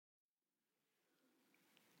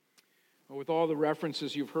With all the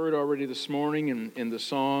references you've heard already this morning in the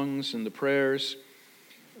songs and the prayers,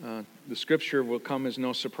 the Scripture will come as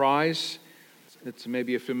no surprise. It's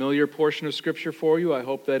maybe a familiar portion of Scripture for you. I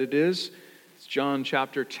hope that it is. It's John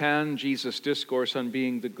chapter 10, Jesus' discourse on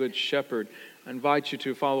being the Good Shepherd. I invite you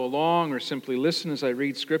to follow along or simply listen as I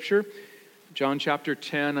read Scripture. John chapter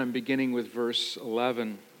 10, I'm beginning with verse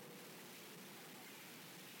 11.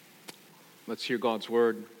 Let's hear God's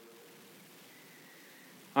word.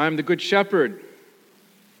 I am the good shepherd.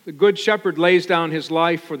 The good shepherd lays down his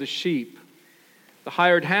life for the sheep. The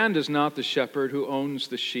hired hand is not the shepherd who owns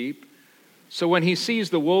the sheep. So when he sees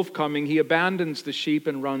the wolf coming, he abandons the sheep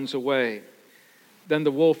and runs away. Then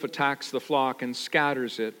the wolf attacks the flock and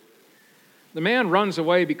scatters it. The man runs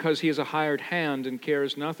away because he is a hired hand and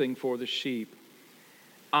cares nothing for the sheep.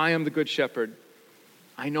 I am the good shepherd.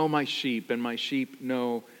 I know my sheep, and my sheep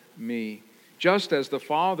know me. Just as the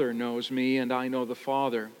Father knows me, and I know the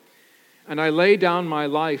Father. And I lay down my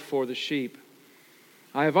life for the sheep.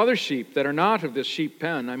 I have other sheep that are not of this sheep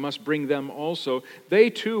pen. I must bring them also.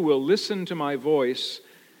 They too will listen to my voice,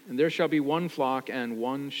 and there shall be one flock and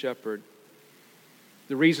one shepherd.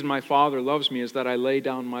 The reason my Father loves me is that I lay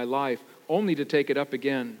down my life, only to take it up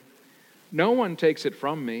again. No one takes it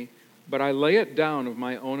from me, but I lay it down of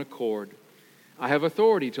my own accord. I have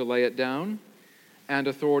authority to lay it down, and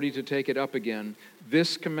authority to take it up again.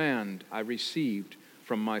 This command I received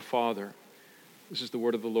from my Father. This is the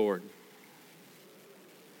word of the Lord.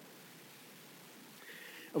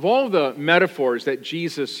 Of all the metaphors that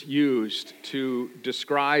Jesus used to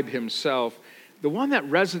describe himself, the one that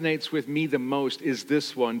resonates with me the most is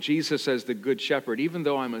this one, Jesus as the Good Shepherd, even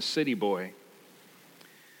though I'm a city boy.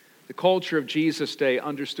 The culture of Jesus' day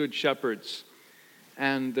understood shepherds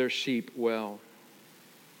and their sheep well.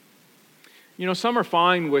 You know, some are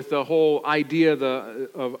fine with the whole idea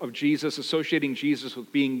of Jesus, associating Jesus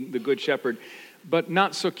with being the Good Shepherd, but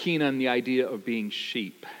not so keen on the idea of being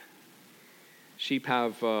sheep. Sheep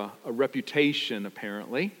have a reputation,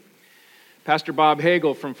 apparently. Pastor Bob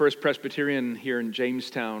Hagel from First Presbyterian here in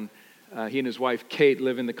Jamestown, he and his wife Kate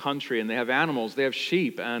live in the country, and they have animals. They have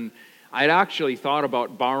sheep, and I'd actually thought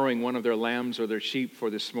about borrowing one of their lambs or their sheep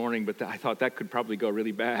for this morning, but I thought that could probably go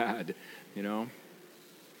really bad, you know.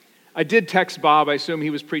 I did text Bob. I assume he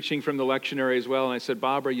was preaching from the lectionary as well. And I said,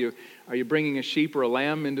 Bob, are you bringing a sheep or a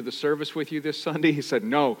lamb into the service with you this Sunday? He said,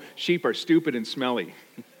 no, sheep are stupid and smelly.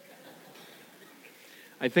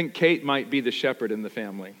 I think Kate might be the shepherd in the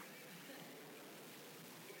family.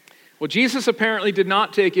 Well, Jesus apparently did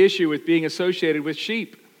not take issue with being associated with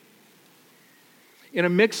sheep. In a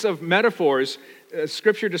mix of metaphors,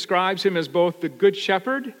 Scripture describes him as both the Good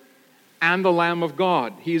Shepherd and the Lamb of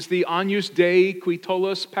God. He's the Agnus Dei qui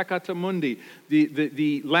tollis peccata mundi,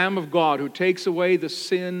 the Lamb of God who takes away the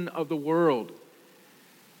sin of the world.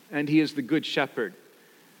 And he is the Good Shepherd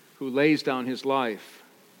who lays down his life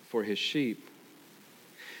for his sheep.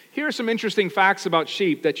 Here are some interesting facts about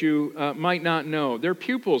sheep that you might not know. Their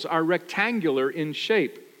pupils are rectangular in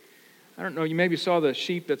shape. I don't know, you maybe saw the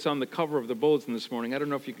sheep that's on the cover of the bulletin this morning. I don't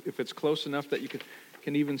know if it's close enough that you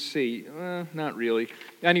can even see. Not really.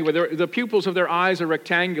 Anyway, the pupils of their eyes are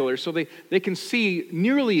rectangular, so they can see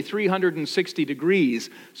nearly 360 degrees,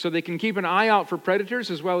 so they can keep an eye out for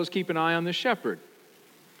predators as well as keep an eye on the shepherd.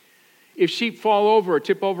 If sheep fall over or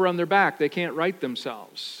tip over on their back, they can't right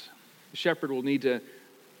themselves. The shepherd will need to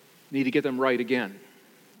get them right again.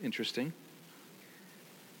 Interesting.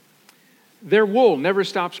 Their wool never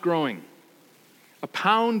stops growing. A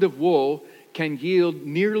pound of wool can yield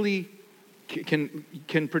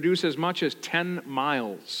can produce as much as 10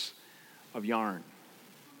 miles of yarn.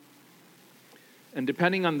 And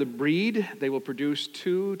depending on the breed, they will produce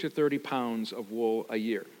 2 to 30 pounds of wool a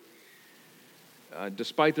year.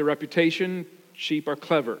 Despite their reputation, sheep are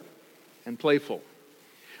clever and playful.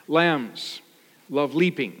 Lambs love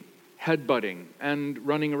leaping, headbutting, and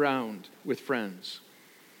running around with friends.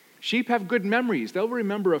 Sheep have good memories. They'll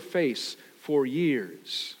remember a face for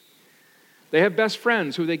years. They have best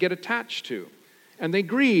friends who they get attached to, and they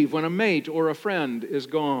grieve when a mate or a friend is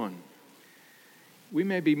gone. We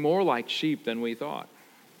may be more like sheep than we thought.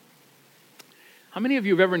 How many of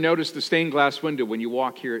you have ever noticed the stained glass window when you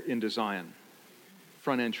walk here into Zion?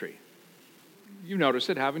 Front entry. You've noticed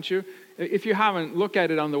it, haven't you? If you haven't, look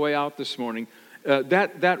at it on the way out this morning.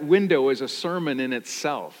 That window is a sermon in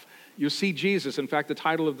itself. You'll see Jesus. In fact, the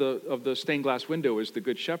title of the stained glass window is The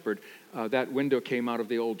Good Shepherd. That window came out of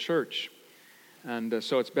the old church. And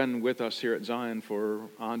so it's been with us here at Zion for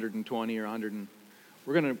 120 or 100.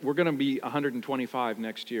 We're gonna be 125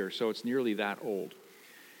 next year, so it's nearly that old.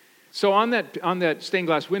 So on that stained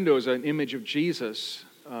glass window is an image of Jesus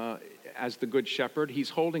as the Good Shepherd. He's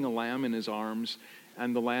holding a lamb in his arms,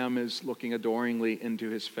 and the lamb is looking adoringly into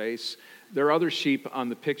his face. There are other sheep on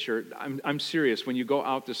the picture. I'm serious. When you go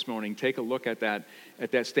out this morning, take a look at that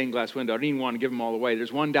stained glass window. I don't even want to give them all away.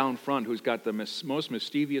 There's one down front who's got the most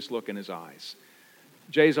mischievous look in his eyes.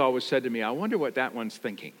 Jay's always said to me, I wonder what that one's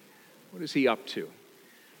thinking. What is he up to?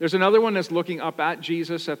 There's another one that's looking up at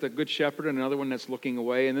Jesus, at the Good Shepherd, and another one that's looking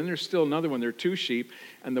away. And then there's still another one. There are two sheep.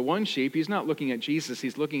 And the one sheep, he's not looking at Jesus.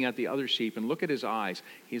 He's looking at the other sheep. And look at his eyes.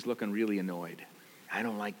 He's looking really annoyed. I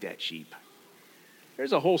don't like that sheep.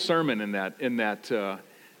 There's a whole sermon in that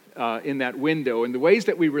window, and the ways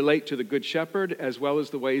that we relate to the Good Shepherd, as well as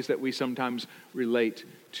the ways that we sometimes relate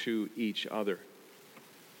to each other.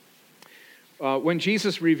 When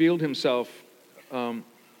Jesus revealed himself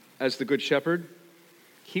as the Good Shepherd,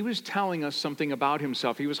 he was telling us something about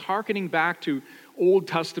himself. He was hearkening back to Old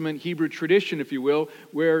Testament Hebrew tradition, if you will,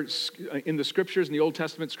 where in the Scriptures, in the Old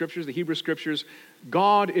Testament Scriptures, the Hebrew Scriptures,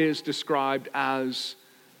 God is described as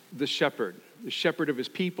the shepherd of his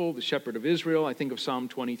people, the shepherd of Israel. I think of Psalm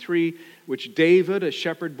 23, which David, a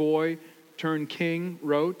shepherd boy turned king,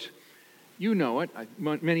 wrote. You know it.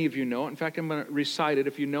 Many of you know it. In fact, I'm going to recite it.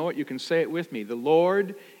 If you know it, you can say it with me. The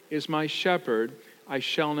Lord is my shepherd, I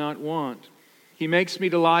shall not want. He makes me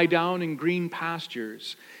to lie down in green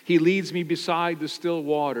pastures. He leads me beside the still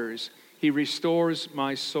waters. He restores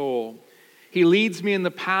my soul. He leads me in the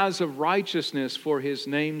paths of righteousness for his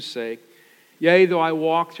name's sake. Yea, though I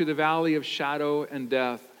walk through the valley of shadow and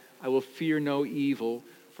death, I will fear no evil,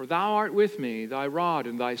 for thou art with me, thy rod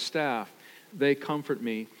and thy staff, they comfort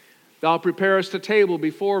me. Thou preparest a table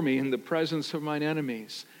before me in the presence of mine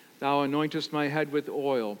enemies. Thou anointest my head with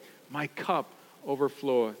oil, my cup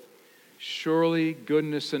overfloweth. Surely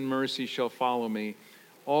goodness and mercy shall follow me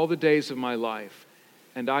all the days of my life,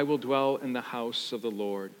 and I will dwell in the house of the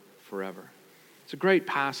Lord forever. It's a great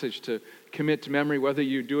passage to commit to memory, whether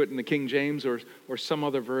you do it in the King James or some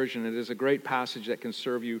other version. It is a great passage that can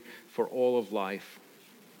serve you for all of life.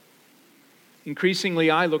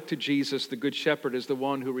 Increasingly, I look to Jesus, the Good Shepherd, as the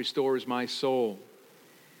one who restores my soul,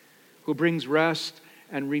 who brings rest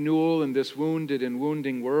and renewal in this wounded and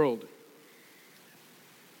wounding world.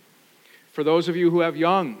 For those of you who have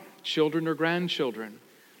young children or grandchildren,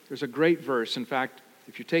 there's a great verse. In fact,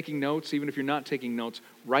 if you're taking notes, even if you're not taking notes,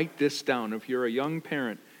 write this down. If you're a young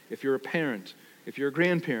parent, if you're a parent, if you're a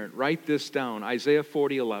grandparent, write this down. Isaiah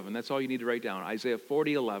 40:11. That's all you need to write down. Isaiah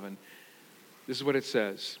 40:11. This is what it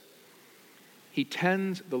says.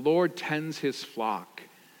 The Lord tends his flock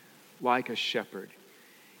like a shepherd.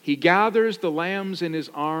 He gathers the lambs in his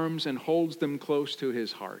arms and holds them close to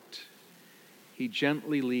his heart. He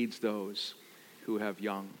gently leads those who have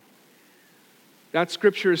young. That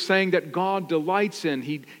scripture is saying that God delights in,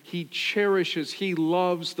 he cherishes, he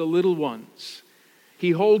loves the little ones.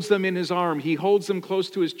 He holds them in his arm. He holds them close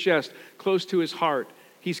to his chest, close to his heart.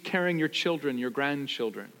 He's carrying your children, your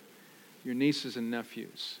grandchildren, your nieces and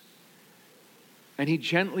nephews. And he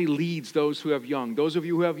gently leads those who have young. Those of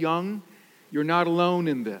you who have young, you're not alone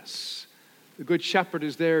in this. The Good Shepherd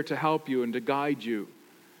is there to help you and to guide you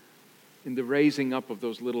in the raising up of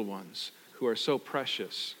those little ones who are so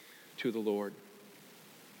precious to the Lord.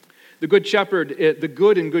 The Good Shepherd, the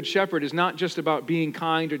good and Good Shepherd is not just about being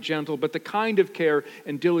kind or gentle, but the kind of care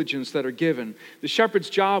and diligence that are given. The shepherd's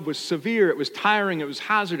job was severe, it was tiring, it was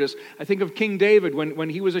hazardous. I think of King David when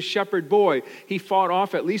he was a shepherd boy. He fought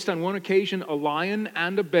off, at least on one occasion, a lion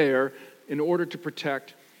and a bear in order to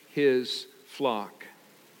protect his flock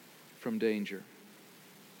from danger.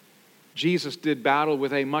 Jesus did battle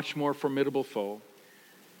with a much more formidable foe.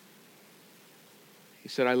 He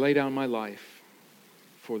said, I lay down my life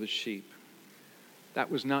for the sheep.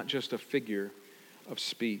 That was not just a figure of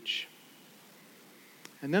speech.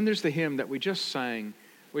 And then there's the hymn that we just sang,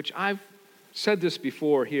 which I've said this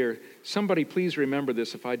before here. Somebody please remember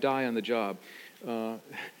this if I die on the job.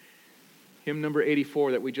 Hymn number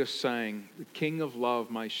 84 that we just sang, The King of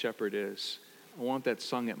Love my shepherd is. I want that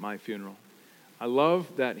sung at my funeral. I love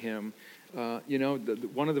that hymn.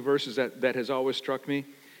 One of the verses that has always struck me,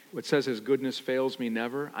 it says, his goodness fails me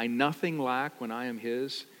never. I nothing lack when I am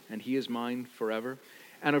his, and he is mine forever.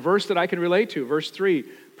 And a verse that I can relate to, verse 3,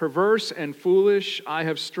 perverse and foolish I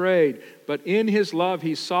have strayed, but in his love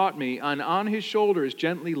he sought me, and on his shoulders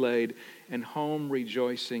gently laid, and home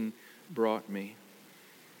rejoicing brought me.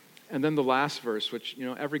 And then the last verse, which,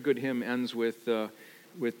 every good hymn ends with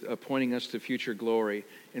pointing us to future glory.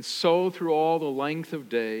 And so through all the length of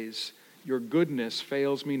days, your goodness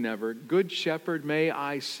fails me never. Good Shepherd, may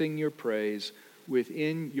I sing your praise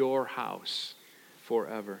within your house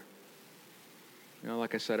forever.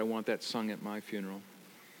 Like I said, I want that sung at my funeral.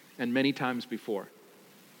 And many times before.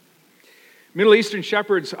 Middle Eastern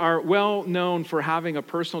shepherds are well known for having a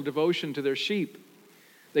personal devotion to their sheep.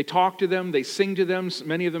 They talk to them, they sing to them.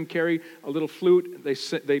 Many of them carry a little flute.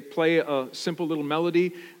 They play a simple little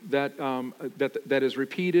melody that is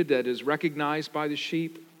repeated, that is recognized by the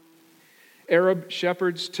sheep. Arab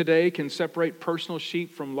shepherds today can separate personal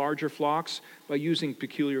sheep from larger flocks by using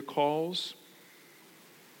peculiar calls.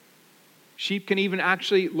 Sheep can even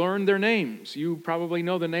actually learn their names. You probably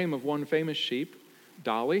know the name of one famous sheep,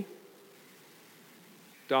 Dolly.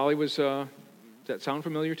 Dolly was, does that sound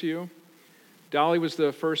familiar to you? Dolly was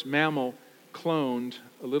the first mammal cloned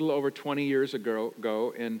a little over 20 years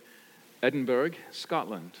ago in Edinburgh,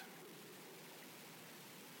 Scotland.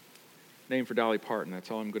 Name for Dolly Parton, that's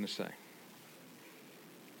all I'm going to say.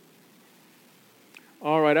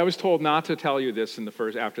 All right, I was told not to tell you this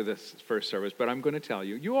after this first service, but I'm going to tell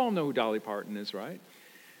you. You all know who Dolly Parton is, right?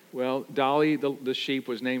 Well, Dolly, the sheep,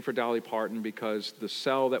 was named for Dolly Parton because the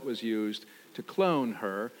cell that was used to clone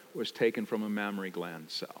her was taken from a mammary gland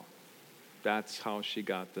cell. That's how she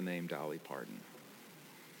got the name Dolly Parton.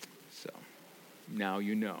 So, now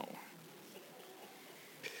you know.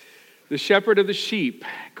 The shepherd of the sheep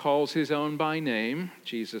calls his own by name,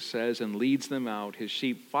 Jesus says, and leads them out. His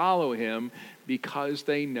sheep follow him because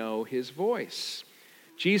they know his voice.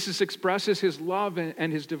 Jesus expresses his love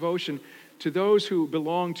and his devotion to those who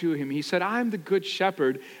belong to him. He said, I'm the good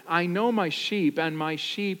shepherd. I know my sheep, and my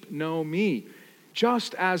sheep know me.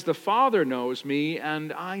 Just as the Father knows me,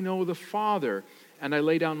 and I know the Father, and I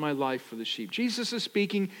lay down my life for the sheep. Jesus is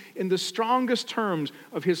speaking in the strongest terms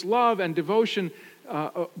of his love and devotion,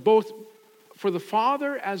 both for the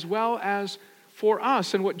Father as well as for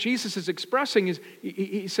us. And what Jesus is expressing is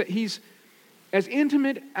he's as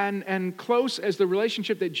intimate and close as the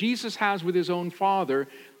relationship that Jesus has with his own Father.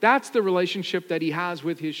 That's the relationship that he has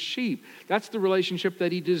with his sheep. That's the relationship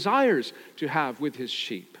that he desires to have with his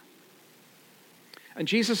sheep. And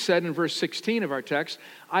Jesus said in verse 16 of our text,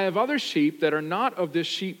 I have other sheep that are not of this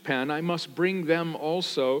sheep pen. I must bring them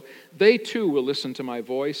also. They too will listen to my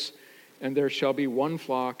voice, and there shall be one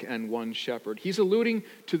flock and one shepherd. He's alluding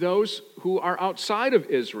to those who are outside of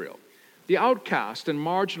Israel, the outcast and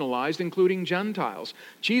marginalized, including Gentiles.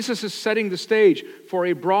 Jesus is setting the stage for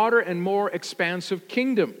a broader and more expansive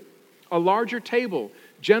kingdom, a larger table,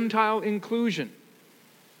 Gentile inclusion.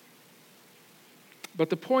 But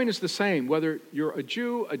the point is the same. Whether you're a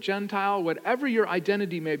Jew, a Gentile, whatever your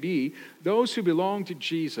identity may be, those who belong to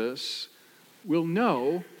Jesus will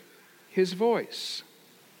know his voice.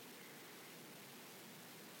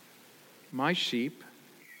 My sheep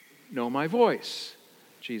know my voice,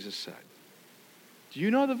 Jesus said. Do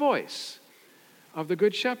you know the voice of the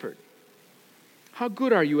Good Shepherd? How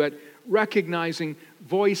good are you at recognizing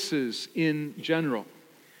voices in general?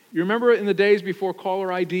 You remember in the days before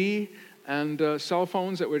caller ID and cell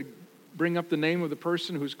phones that would bring up the name of the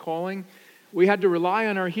person who's calling? We had to rely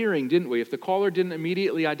on our hearing, didn't we? If the caller didn't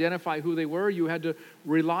immediately identify who they were, you had to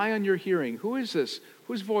rely on your hearing. Who is this?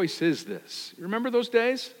 Whose voice is this? You remember those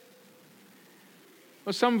days?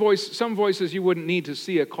 Well, some voices you wouldn't need to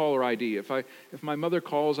see a caller ID. If my mother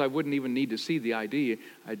calls, I wouldn't even need to see the ID.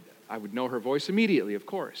 I would know her voice immediately, of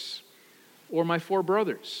course. Or my 4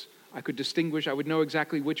 brothers. I could distinguish, I would know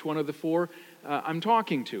exactly which one of the 4 I'm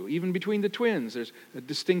talking to. Even between the twins, there's a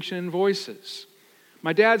distinction in voices.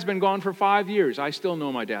 My dad's been gone for 5 years. I still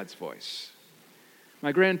know my dad's voice.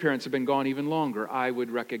 My grandparents have been gone even longer. I would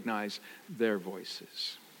recognize their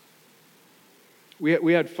voices.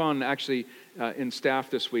 We had fun, actually, in staff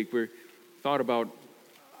this week. We thought about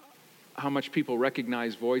how much people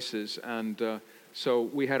recognize voices, and so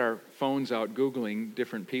we had our phones out Googling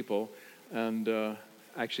different people, and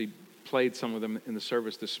actually played some of them in the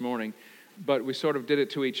service this morning. But we sort of did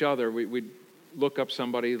it to each other. We'd look up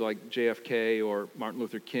somebody like JFK or Martin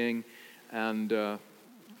Luther King, and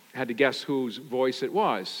had to guess whose voice it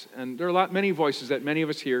was. And there are many voices that many of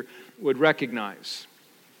us here would recognize.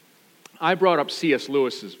 I brought up C.S.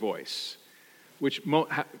 Lewis's voice, which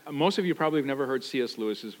most of you probably have never heard C.S.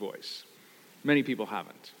 Lewis's voice. Many people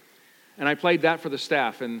haven't. And I played that for the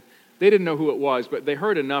staff, and they didn't know who it was, but they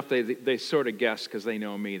heard enough, they sort of guessed because they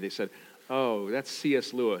know me. They said, oh, that's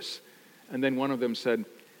C.S. Lewis. And then one of them said,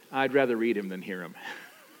 I'd rather read him than hear him.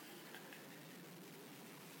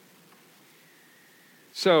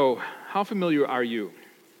 So, how familiar are you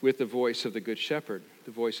with the voice of the Good Shepherd,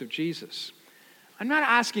 the voice of Jesus? I'm not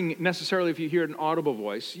asking necessarily if you hear an audible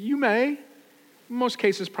voice. You may. In most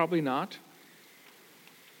cases, probably not.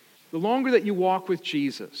 The longer that you walk with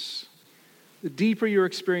Jesus, the deeper your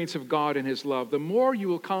experience of God and his love, the more you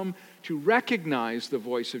will come to recognize the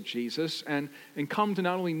voice of Jesus and come to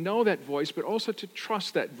not only know that voice, but also to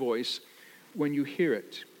trust that voice when you hear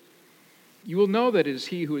it. You will know that it is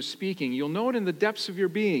He who is speaking. You'll know it in the depths of your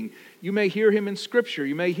being. You may hear Him in Scripture.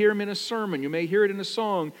 You may hear Him in a sermon. You may hear it in a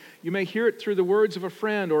song. You may hear it through the words of a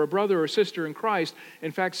friend or a brother or sister in Christ.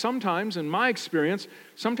 In fact, sometimes, in my experience,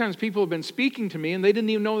 sometimes people have been speaking to me and they didn't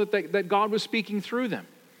even know that God was speaking through them.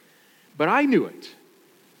 But I knew it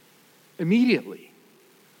immediately.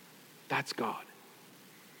 That's God.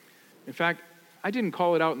 In fact, I didn't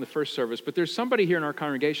call it out in the first service, but there's somebody here in our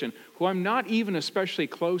congregation who I'm not even especially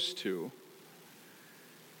close to,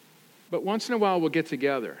 but once in a while we'll get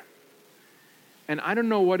together. And I don't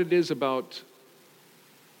know what it is about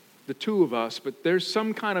the two of us, but there's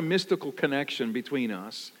some kind of mystical connection between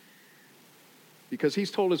us, because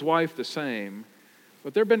he's told his wife the same.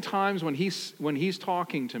 But there have been times when he's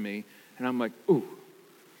talking to me, and I'm like, ooh,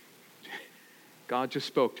 God just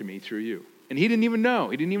spoke to me through you. And he didn't even know.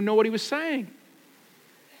 He didn't even know what he was saying.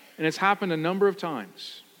 And it's happened a number of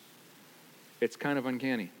times. It's kind of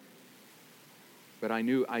uncanny. But I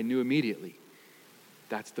knew immediately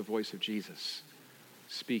that's the voice of Jesus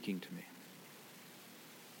speaking to me.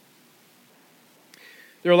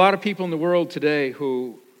 There are a lot of people in the world today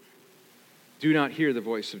who do not hear the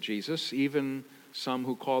voice of Jesus, even some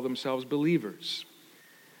who call themselves believers.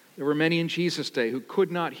 There were many in Jesus' day who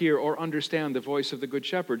could not hear or understand the voice of the Good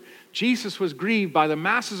Shepherd. Jesus was grieved by the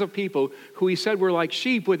masses of people who he said were like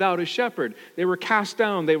sheep without a shepherd. They were cast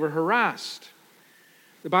down. They were harassed.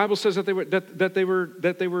 The Bible says that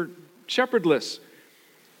they were shepherdless.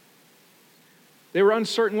 They were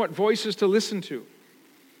uncertain what voices to listen to.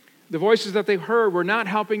 The voices that they heard were not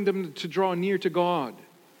helping them to draw near to God.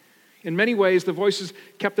 In many ways, the voices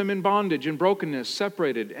kept them in bondage, in brokenness,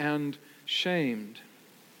 separated, and shamed.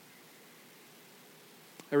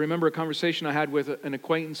 I remember a conversation I had with an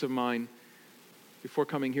acquaintance of mine before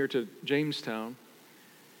coming here to Jamestown.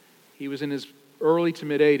 He was in his early to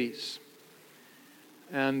mid-80s.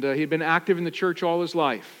 And he'd been active in the church all his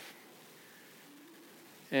life.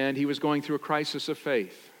 And he was going through a crisis of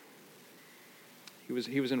faith. He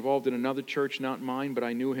was involved in another church, not mine, but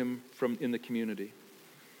I knew him from in the community.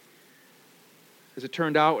 As it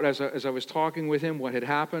turned out, as I was talking with him, what had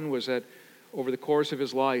happened was that over the course of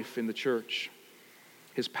his life in the church,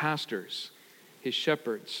 his pastors, his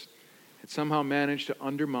shepherds, had somehow managed to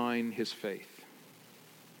undermine his faith.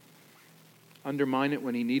 Undermine it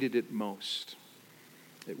when he needed it most.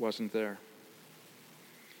 It wasn't there.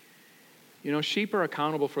 You know, sheep are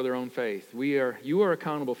accountable for their own faith. You are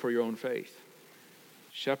accountable for your own faith.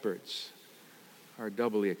 Shepherds are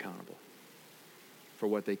doubly accountable for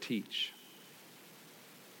what they teach.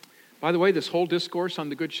 By the way, this whole discourse on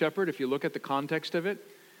the Good Shepherd, if you look at the context of it,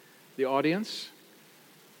 the audience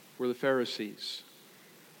were the Pharisees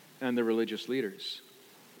and the religious leaders.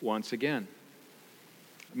 Once again.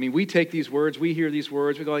 I mean, we take these words, we hear these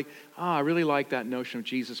words, we go like, I really like that notion of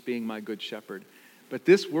Jesus being my good shepherd. But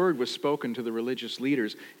this word was spoken to the religious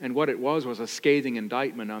leaders, and what it was a scathing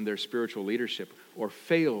indictment on their spiritual leadership, or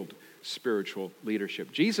failed spiritual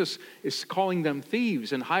leadership. Jesus is calling them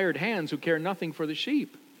thieves and hired hands who care nothing for the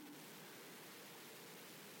sheep.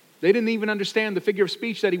 They didn't even understand the figure of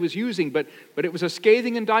speech that he was using, but it was a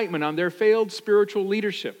scathing indictment on their failed spiritual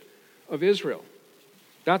leadership of Israel.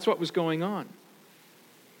 That's what was going on.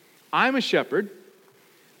 I'm a shepherd.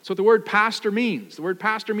 That's what the word pastor means. The word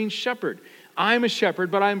pastor means shepherd. I'm a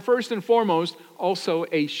shepherd, but I'm first and foremost also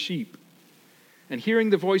a sheep. And hearing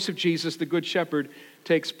the voice of Jesus, the Good Shepherd,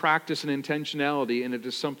 takes practice and intentionality, and it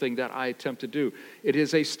is something that I attempt to do. It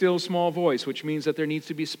is a still small voice, which means that there needs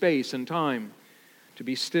to be space and time to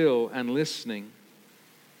be still and listening,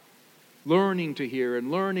 learning to hear and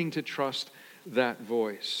learning to trust that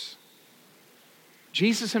voice.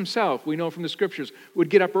 Jesus himself, we know from the scriptures, would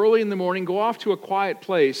get up early in the morning, go off to a quiet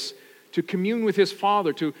place to commune with his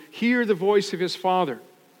Father, to hear the voice of his Father.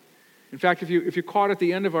 In fact, if you caught at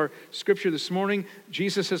the end of our scripture this morning,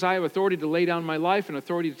 Jesus says, I have authority to lay down my life and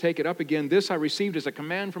authority to take it up again. This I received as a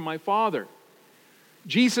command from my Father.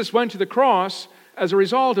 Jesus went to the cross as a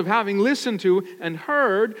result of having listened to and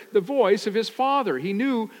heard the voice of his Father. He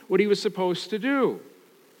knew what he was supposed to do.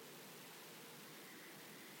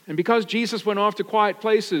 And because Jesus went off to quiet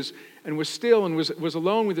places and was still and was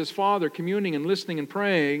alone with his Father, communing and listening and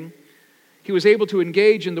praying, he was able to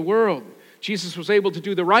engage in the world. Jesus was able to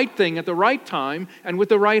do the right thing at the right time and with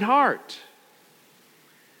the right heart.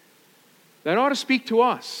 That ought to speak to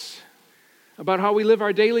us about how we live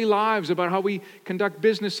our daily lives, about how we conduct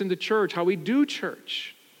business in the church, how we do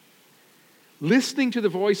church. Listening to the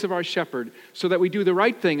voice of our shepherd so that we do the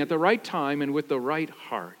right thing at the right time and with the right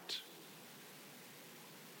heart.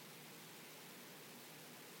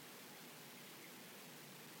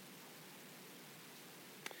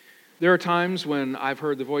 There are times when I've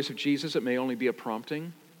heard the voice of Jesus, it may only be a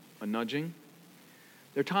prompting, a nudging.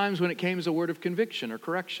 There are times when it came as a word of conviction or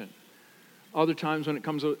correction. Other times when it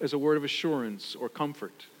comes as a word of assurance or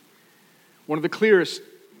comfort. One of the clearest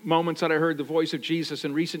moments that I heard the voice of Jesus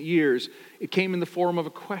in recent years, it came in the form of a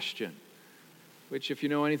question, which if you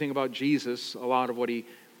know anything about Jesus, a lot of what he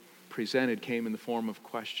presented came in the form of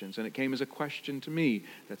questions. And it came as a question to me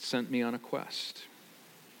that sent me on a quest.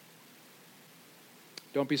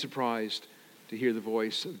 Don't be surprised to hear the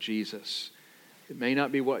voice of Jesus. It may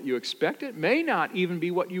not be what you expect. It may not even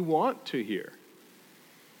be what you want to hear.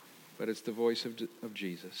 But it's the voice of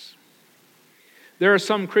Jesus. There are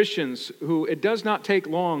some Christians who it does not take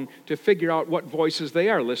long to figure out what voices they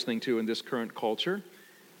are listening to in this current culture.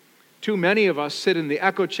 Too many of us sit in the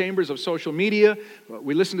echo chambers of social media.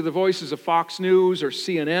 We listen to the voices of Fox News or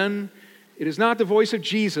CNN. It is not the voice of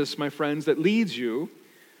Jesus, my friends, that leads you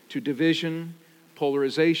to division,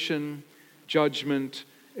 polarization, judgment,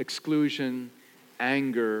 exclusion,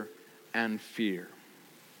 anger, and fear.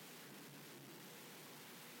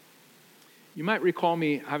 You might recall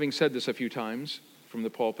me having said this a few times from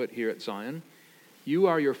the pulpit here at Zion. You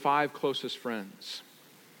are your 5 closest friends.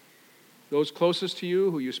 Those closest to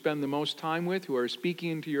you, who you spend the most time with, who are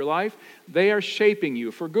speaking into your life, they are shaping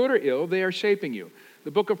you. For good or ill, they are shaping you.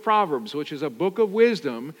 The book of Proverbs, which is a book of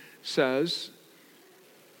wisdom, says,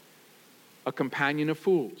 a companion of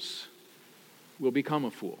fools will become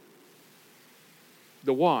a fool.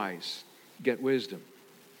 The wise get wisdom.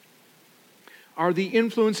 Are the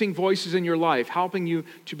influencing voices in your life helping you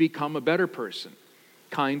to become a better person?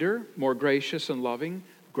 Kinder, more gracious and loving,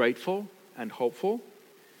 grateful and hopeful?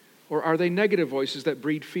 Or are they negative voices that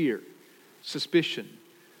breed fear, suspicion,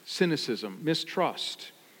 cynicism,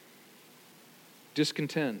 mistrust,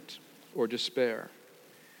 discontent, or despair?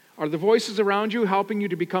 Are the voices around you helping you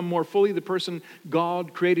to become more fully the person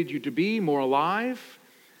God created you to be, more alive?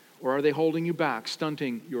 Or are they holding you back,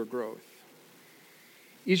 stunting your growth?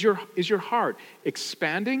 Is your heart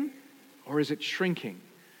expanding or is it shrinking?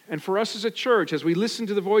 And for us as a church, as we listen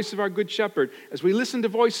to the voice of our Good Shepherd, as we listen to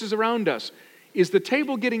voices around us, is the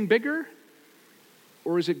table getting bigger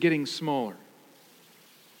or is it getting smaller?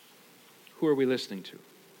 Who are we listening to?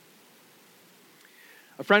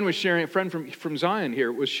 A friend from Zion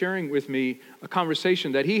here was sharing with me a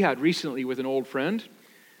conversation that he had recently with an old friend.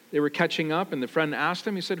 They were catching up, and the friend asked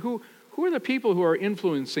him, he said, Who are the people who are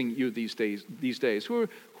influencing you these days? Who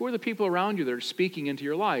are the people around you that are speaking into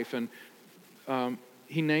your life? And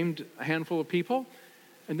he named a handful of people,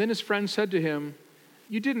 and then his friend said to him,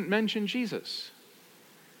 you didn't mention Jesus.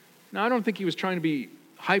 Now, I don't think he was trying to be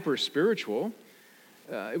hyper-spiritual.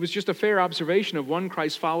 It was just a fair observation of one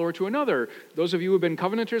Christ follower to another. Those of you who have been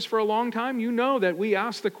covenanters for a long time, you know that we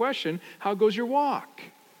ask the question, how goes your walk?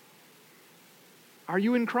 Are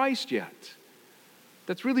you in Christ yet?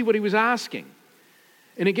 That's really what he was asking.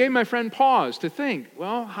 And it gave my friend pause to think,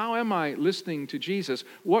 well, how am I listening to Jesus?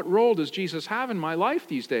 What role does Jesus have in my life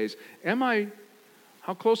these days?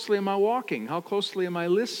 How closely am I walking? How closely am I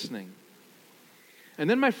listening? And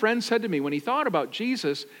then my friend said to me, when he thought about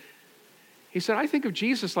Jesus, he said, I think of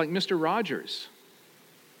Jesus like Mr. Rogers.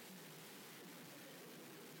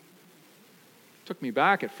 Took me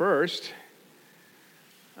back at first.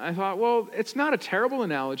 I thought, well, it's not a terrible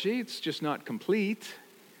analogy. It's just not complete.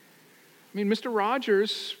 I mean, Mr.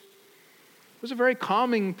 Rogers was a very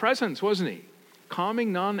calming presence, wasn't he?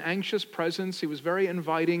 Calming, non-anxious presence. He was very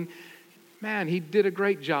inviting. Man, he did a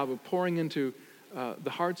great job of pouring into the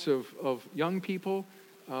hearts of young people.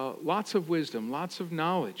 Lots of wisdom, lots of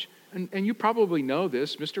knowledge. And you probably know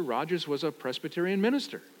this, Mr. Rogers was a Presbyterian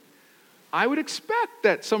minister. I would expect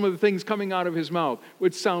that some of the things coming out of his mouth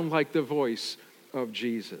would sound like the voice of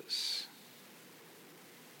Jesus.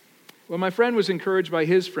 Well, my friend was encouraged by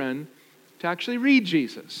his friend to actually read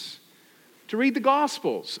Jesus, to read the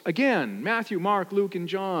Gospels, again, Matthew, Mark, Luke, and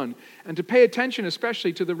John, and to pay attention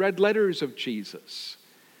especially to the red letters of Jesus.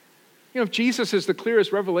 You know, if Jesus is the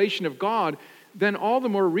clearest revelation of God, then all the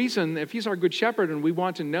more reason, if he's our good shepherd and we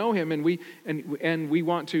want to know him and we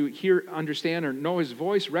want to hear, understand, or know his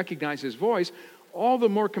voice, recognize his voice, all the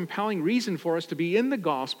more compelling reason for us to be in the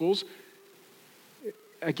Gospels.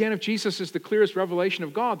 Again, if Jesus is the clearest revelation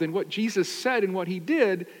of God, then what Jesus said and what he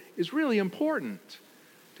did is really important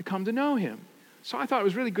to come to know him. So I thought it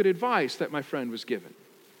was really good advice that my friend was given.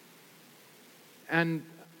 And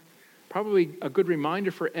probably a good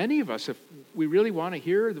reminder for any of us, if we really want to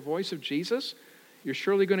hear the voice of Jesus, you're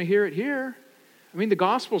surely going to hear it here. I mean, the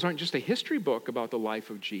Gospels aren't just a history book about the life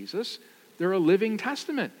of Jesus. They're a living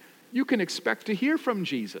testament. You can expect to hear from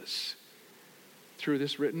Jesus through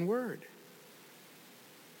this written word.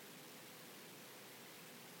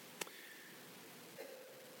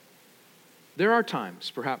 There are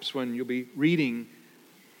times, perhaps, when you'll be reading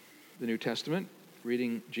the New Testament,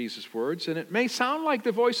 reading Jesus' words, and it may sound like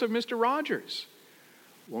the voice of Mr. Rogers.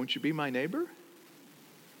 Won't you be my neighbor?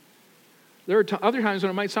 There are other times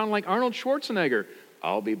when it might sound like Arnold Schwarzenegger.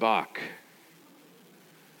 I'll be back.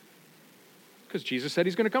 Because Jesus said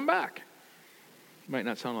he's going to come back. It might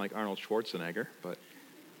not sound like Arnold Schwarzenegger, but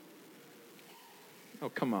oh,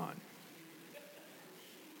 come on.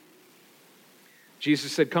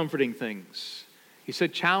 Jesus said comforting things. He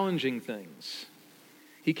said challenging things.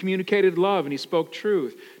 He communicated love and he spoke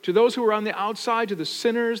truth. To those who were on the outside, to the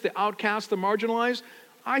sinners, the outcasts, the marginalized,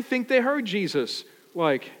 I think they heard Jesus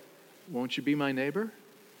like, won't you be my neighbor?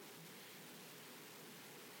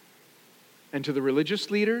 And to the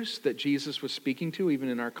religious leaders that Jesus was speaking to, even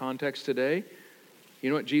in our context today,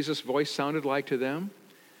 you know what Jesus' voice sounded like to them?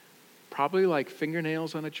 Probably like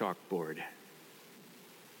fingernails on a chalkboard.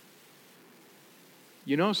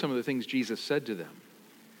 You know some of the things Jesus said to them.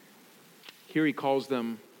 Here he calls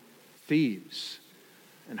them thieves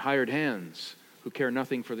and hired hands who care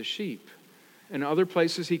nothing for the sheep. In other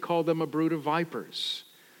places he called them a brood of vipers.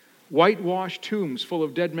 Whitewashed tombs full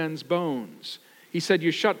of dead men's bones. He said, you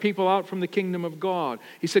shut people out from the kingdom of God.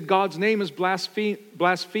 He said, God's name is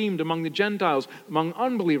blasphemed among the Gentiles, among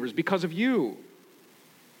unbelievers, because of you.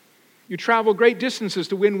 You travel great distances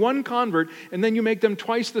to win one convert, and then you make them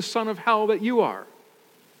twice the son of hell that you are.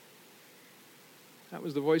 That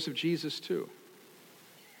was the voice of Jesus too.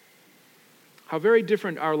 How very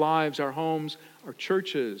different our lives, our homes, our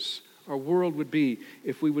churches, our world would be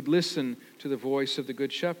if we would listen to the voice of the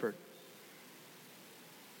Good Shepherd.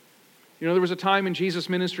 You know, there was a time in Jesus'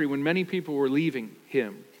 ministry when many people were leaving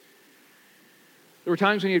him. There were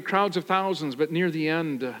times when he had crowds of thousands, but near the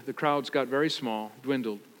end, the crowds got very small,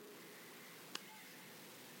 dwindled.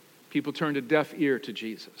 People turned a deaf ear to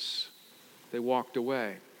Jesus. They walked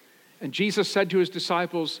away. And Jesus said to his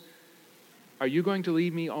disciples, are you going to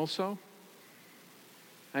leave me also?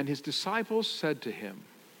 And his disciples said to him,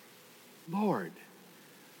 Lord,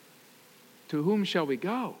 to whom shall we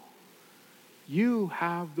go? You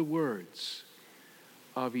have the words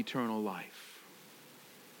of eternal life.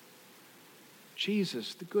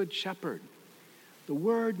 Jesus, the Good Shepherd, the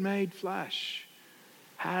Word made flesh,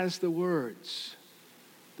 has the words,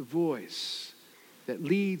 the voice that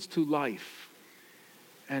leads to life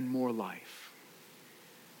and more life.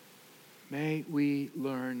 May we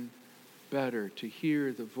learn better to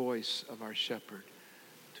hear the voice of our shepherd,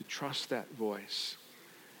 to trust that voice,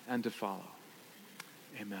 and to follow.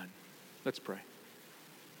 Amen. Let's pray.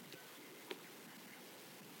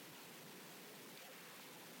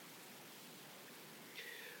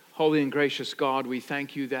 Holy and gracious God, we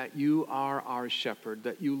thank you that you are our shepherd,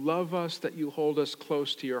 that you love us, that you hold us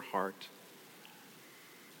close to your heart.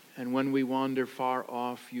 And when we wander far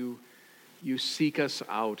off, you seek us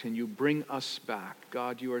out and you bring us back.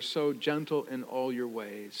 God, you are so gentle in all your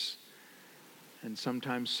ways and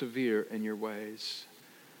sometimes severe in your ways.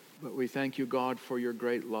 But we thank you, God, for your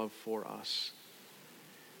great love for us.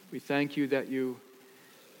 We thank you that you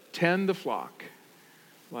tend the flock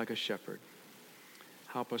like a shepherd.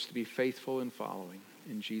 Help us to be faithful in following.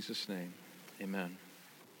 In Jesus' name, amen.